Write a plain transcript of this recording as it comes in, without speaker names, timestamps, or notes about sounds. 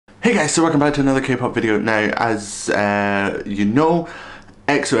Hey guys, so welcome back to another K-pop video. Now, as you know,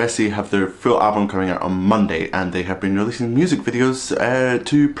 EXO-SC have their full album coming out on Monday, and they have been releasing music videos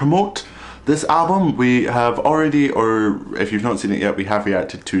to promote this album. We have already, or if you've not seen it yet, we have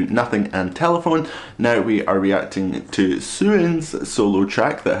reacted to Nothing and Telephone. Now we are reacting to Sehun's solo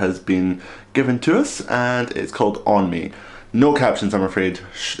track that has been given to us, and it's called On Me. No captions, I'm afraid,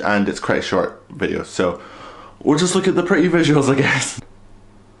 and it's quite a short video, so we'll just look at the pretty visuals, I guess.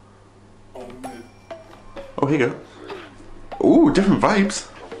 Oh, here you go. Ooh, different vibes.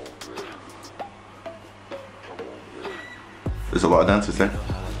 There's a lot of dancers there.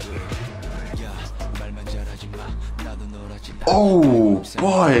 Oh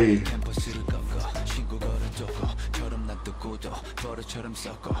boy!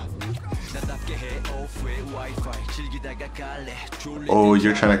 Oh,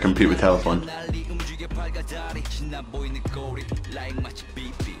 you're trying to compete with Telephone.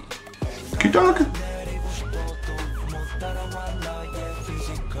 Good dog.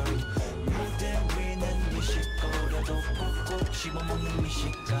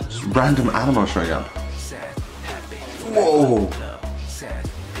 Just random animals showing up. Whoa!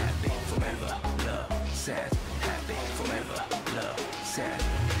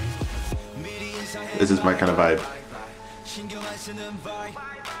 This is my kind of vibe.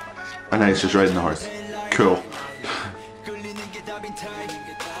 And now he's just riding the horse. Cool.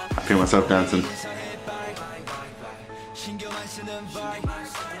 I feel myself dancing.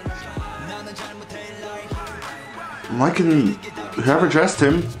 I'm liking whoever dressed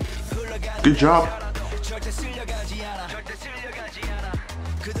him. Good job.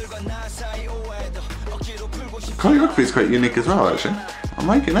 Choreography is quite unique as well, actually. I'm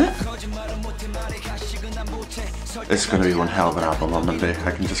liking it. It's going to be one hell of an album on Monday.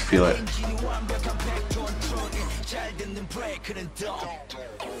 I can just feel it.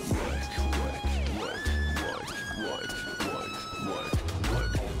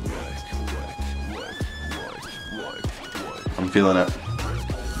 I'm feeling it.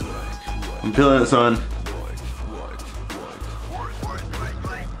 I'm feeling it, son.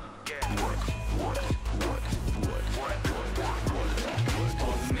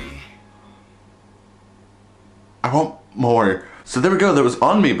 I want more. So there we go, that was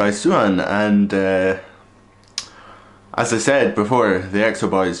On Me by Sehun, and as I said before, the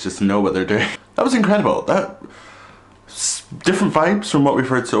EXO boys just know what they're doing. That was incredible. Different vibes from what we've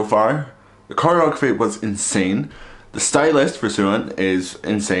heard so far. The choreography was insane. The stylist for Sehun is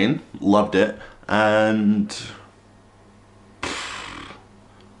insane. Loved it. And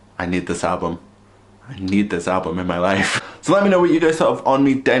I need this album. I need this album in my life. So let me know what you guys thought of On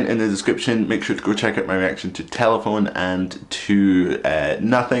Me down in the description. Make sure to go check out my reaction to Telephone and to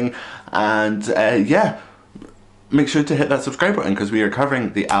Nothing. And yeah, make sure to hit that subscribe button because we are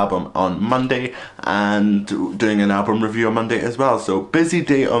covering the album on Monday and doing an album review on Monday as well. So busy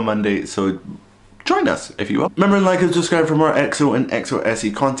day on Monday, so join us if you will. Remember to like and subscribe for more EXO and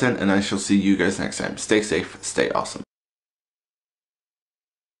EXO-SC content, and I shall see you guys next time. Stay safe, stay awesome.